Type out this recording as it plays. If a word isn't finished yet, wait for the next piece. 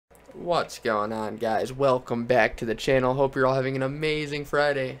What's going on, guys? Welcome back to the channel. Hope you're all having an amazing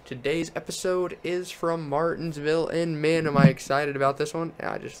Friday. Today's episode is from Martinsville, and man, am I excited about this one.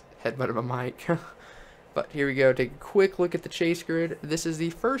 Yeah, I just headbutted my mic. But here we go. Take a quick look at the chase grid. This is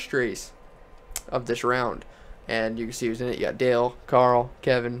the first race of this round, and you can see who's in it. You got Dale, Carl,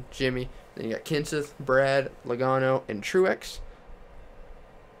 Kevin, Jimmy. Then you got Kenseth, Brad, Logano, and Truex.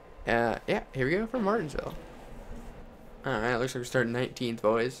 Yeah, here we go from Martinsville. Alright, looks like we're starting 19th,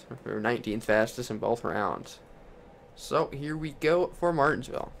 boys. We were 19th fastest in both rounds. So, here we go for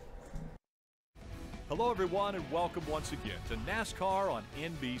Martinsville. Hello, everyone, and welcome once again to NASCAR on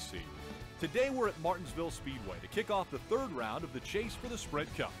NBC. Today, we're at Martinsville Speedway to kick off the third round of the chase for the Sprint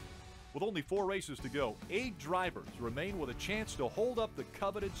Cup. With only 4 races to go, 8 drivers remain with a chance to hold up the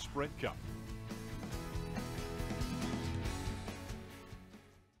coveted Sprint Cup.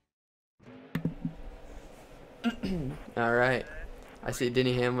 Alright, I see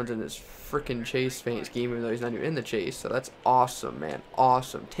Denny Hamlin's in his freaking chase paint scheme, even though he's not even in the chase, so that's awesome, man.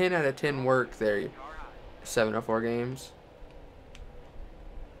 Awesome. 10 out of 10 work there. 704 games.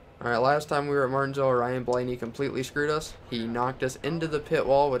 Alright, last time we were at Martinsville, Ryan Blaney completely screwed us. He knocked us into the pit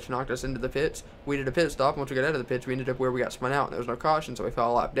wall, which knocked us into the pits. We did a pit stop, and once we got out of the pits, we ended up where we got spun out, and there was no caution, so we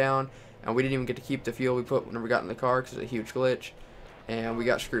fell a lap down, and we didn't even get to keep the fuel we put whenever we got in the car, because it was a huge glitch, and we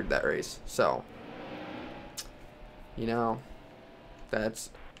got screwed that race. So, you know, that's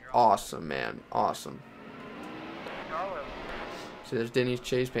awesome, man. Awesome. See, there's Denny's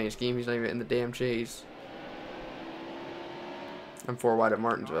chase paint scheme. He's not even in the damn chase. I'm 4 wide at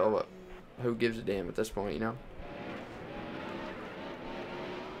Martinsville, but who gives a damn at this point, you know?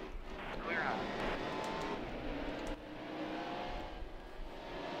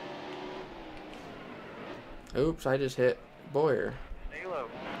 Oops, I just hit Boyer.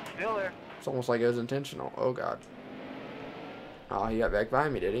 Still there. It's almost like it was intentional. Oh, God. Oh, he got back by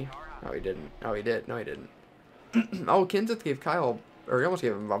me, did he? No, he didn't. Oh, he did. No, he didn't. Oh, Kenseth gave Kyle, or he almost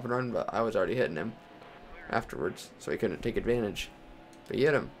gave him a bump and run, but I was already hitting him afterwards, so he couldn't take advantage. But he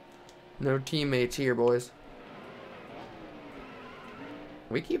hit him. No teammates here, boys.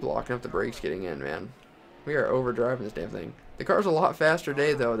 We keep locking up the brakes getting in, man. We are overdriving this damn thing. The car's a lot faster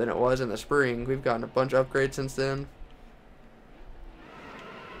today, though, than it was in the spring. We've gotten a bunch of upgrades since then.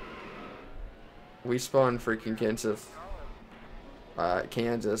 We spun freaking Kenseth.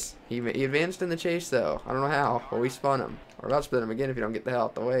 Kansas. He advanced in the chase, though. I don't know how, but we spun him. We're about to spin him again if you don't get the hell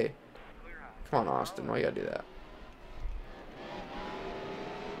out the way. Come on, Austin. Why you gotta do that?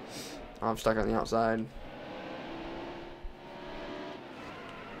 Oh, I'm stuck on the outside.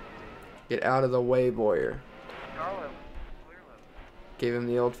 Get out of the way, Boyer. Gave him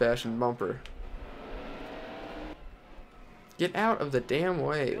the old-fashioned bumper. Get out of the damn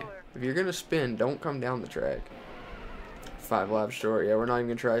way. If you're gonna spin, don't come down the track. 5 laps short. Yeah, we're not even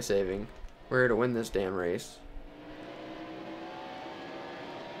gonna try saving. We're here to win this damn race.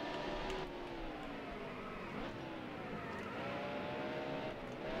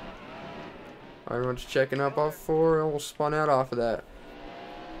 Everyone's checking up off 4, and we'll spun out off of that.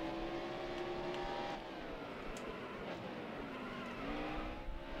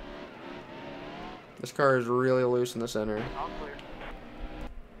 This car is really loose in the center.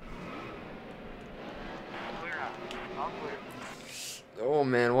 Oh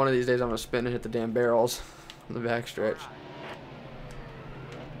man, one of these days I'm gonna spin and hit the damn barrels on the backstretch.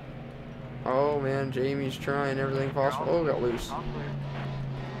 Oh man, Jamie's trying everything possible. Oh, got loose.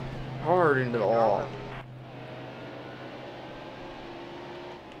 Hard into the wall.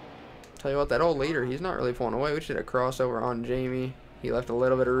 Tell you what, that old leader, he's not really pulling away. We should have a crossover on Jamie. He left a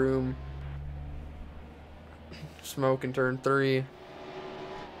little bit of room. Smoke in turn 3.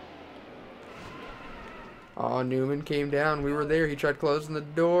 Oh, Newman came down. We were there. He tried closing the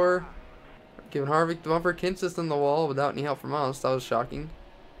door. Giving Harvick the bumper. Kenseth in the wall without any help from us. That was shocking.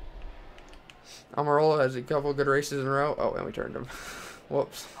 Almirola has a couple good races in a row. Oh, and we turned him.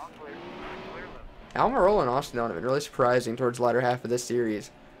 Whoops. Almirola and Austin have been really surprising towards the latter half of this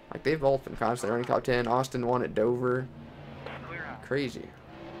series. Like, they've both been constantly running top 10. Austin won at Dover. Crazy.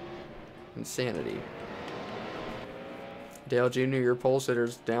 Insanity. Dale Jr., your pole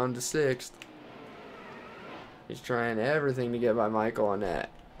sitter's down to 6th. He's trying everything to get by Michael on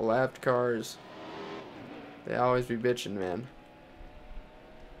that. Lapped cars. They always be bitching, man.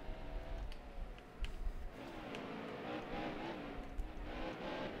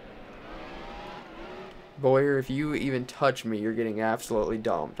 Boyer, if you even touch me, you're getting absolutely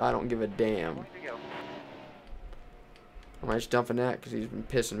dumped. I don't give a damn. I might just dumping that because he's been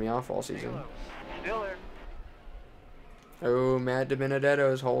pissing me off all season. Still there. Oh, Matt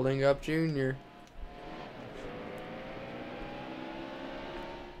DiBenedetto is holding up Junior.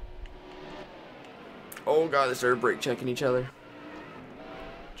 Oh god, they started brake checking each other.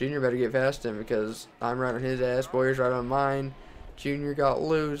 Junior better get past him because I'm right on his ass. Boyer's right on mine. Junior got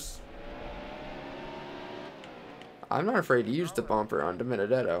loose. I'm not afraid to use the bumper on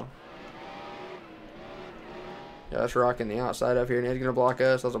Benedetto. Yeah, that's rocking the outside up here, and he's gonna block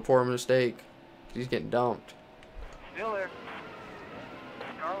us. That was a poor mistake. He's getting dumped. Still there.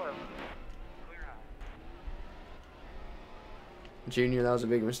 Carlo. Clear high. Junior, that was a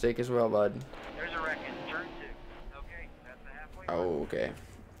big mistake as well, bud. There's a wreck in turn 2. Okay, that's the halfway. Oh, okay.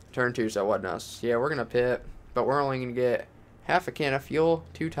 Turn 2, so it wasn't us. Yeah, we're gonna pit, but we're only gonna get half a can of fuel,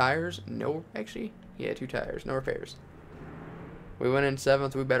 2 tires. No, actually, yeah, 2 tires, no repairs. We went in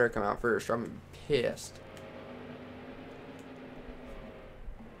 7th. We better come out first, or I'm pissed.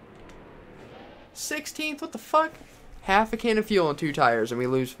 16th, what the fuck? Half a can of fuel and 2 tires, and we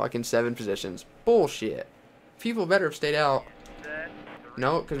lose fucking 7 positions. Bullshit. People better have stayed out.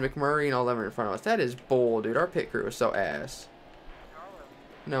 No, because McMurray and all them are in front of us. That is bull, dude. Our pit crew was so ass.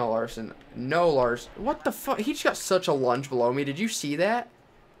 No, Larson. No, Larson. What the fuck? He just got such a lunge below me. Did you see that?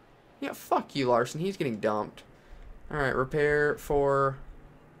 Yeah, fuck you, Larson. He's getting dumped. Alright, repair for...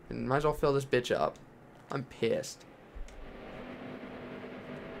 And might as well fill this bitch up. I'm pissed.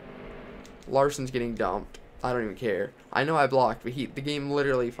 Larson's getting dumped. I don't even care. I know I blocked, but the game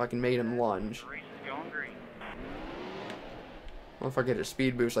literally fucking made him lunge. Race is going green. What if I get a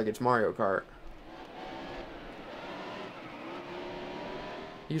speed boost like it's Mario Kart?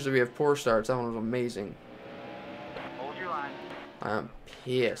 Usually we have poor starts. That one was amazing. Hold your line. I'm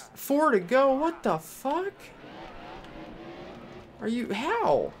pissed. 4 to go? What the fuck? Are you...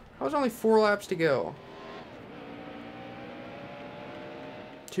 How? How was only 4 laps to go?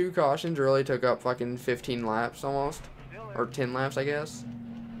 2 cautions really took up fucking 15 laps almost. Or 10 laps, I guess.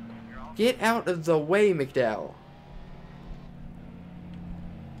 Get out of the way, McDowell.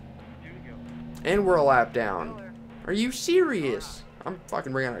 And we're a lap down. Are you serious? I'm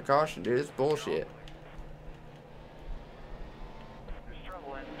fucking bringing out a caution, dude. It's bullshit. There's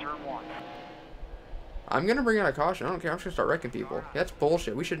trouble in turn 1. I'm gonna bring out a caution. I don't care. I'm just gonna start wrecking people. That's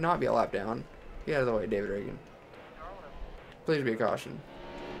bullshit. We should not be a lap down. Get out of the way, David Reagan. Please be a caution.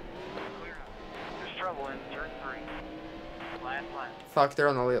 There's trouble in turn 3. Last lap. Fuck, they're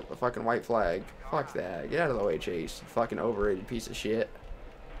on the fucking white flag. Fuck that. Get out of the way, Chase. Fucking overrated piece of shit.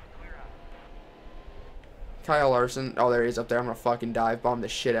 Kyle Larson. Oh, there he is up there. I'm gonna fucking dive bomb the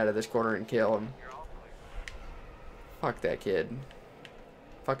shit out of this corner and kill him. Fuck that kid.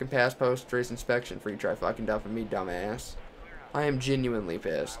 Fucking pass post race inspection for you try fucking dumping me, dumbass. I am genuinely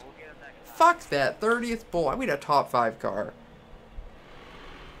pissed. Fuck that. 30th bull. We had a top 5 car.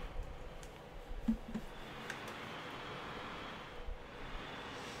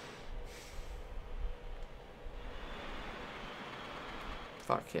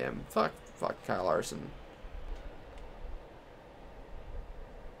 Fuck him. Fuck Kyle Larson.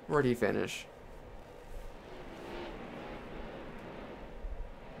 Where'd he finish?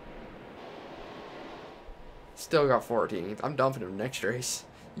 Still got 14th. I'm dumping him next race.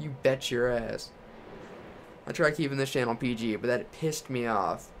 You bet your ass. I try keeping this channel PG, but that pissed me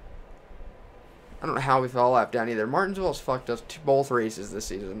off. I don't know how we fell a lap down either. Martinsville's fucked us both races this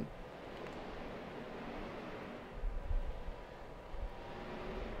season.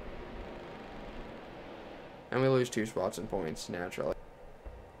 And we lose 2 spots in points, naturally.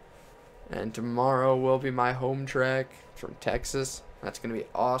 And tomorrow will be my home track from Texas. That's going to be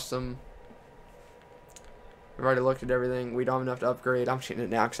awesome. We've already looked at everything. We don't have enough to upgrade. I'm shooting it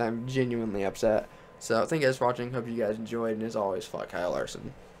now because I'm genuinely upset. So, thank you guys for watching. Hope you guys enjoyed. And as always, fuck Kyle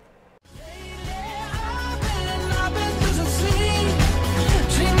Larson.